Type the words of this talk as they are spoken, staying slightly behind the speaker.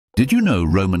Did you know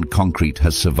Roman concrete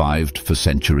has survived for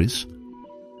centuries?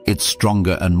 It's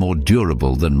stronger and more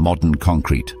durable than modern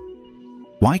concrete.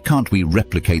 Why can't we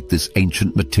replicate this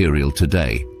ancient material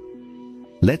today?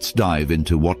 Let's dive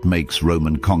into what makes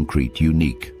Roman concrete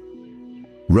unique.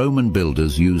 Roman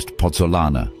builders used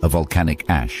pozzolana, a volcanic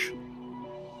ash.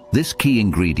 This key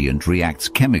ingredient reacts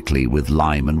chemically with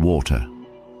lime and water.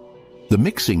 The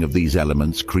mixing of these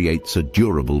elements creates a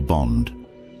durable bond.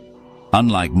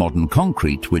 Unlike modern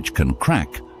concrete, which can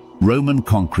crack, Roman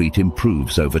concrete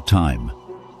improves over time.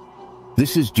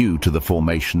 This is due to the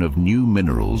formation of new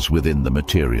minerals within the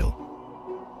material.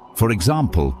 For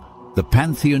example, the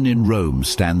Pantheon in Rome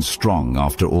stands strong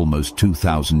after almost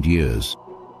 2,000 years.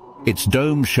 Its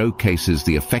dome showcases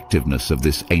the effectiveness of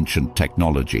this ancient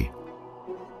technology.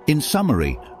 In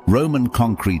summary, Roman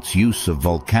concrete's use of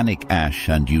volcanic ash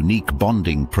and unique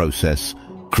bonding process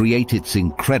create its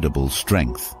incredible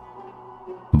strength.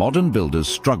 Modern builders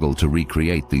struggle to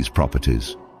recreate these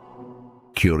properties.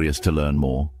 Curious to learn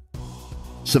more?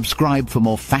 Subscribe for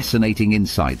more fascinating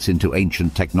insights into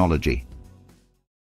ancient technology.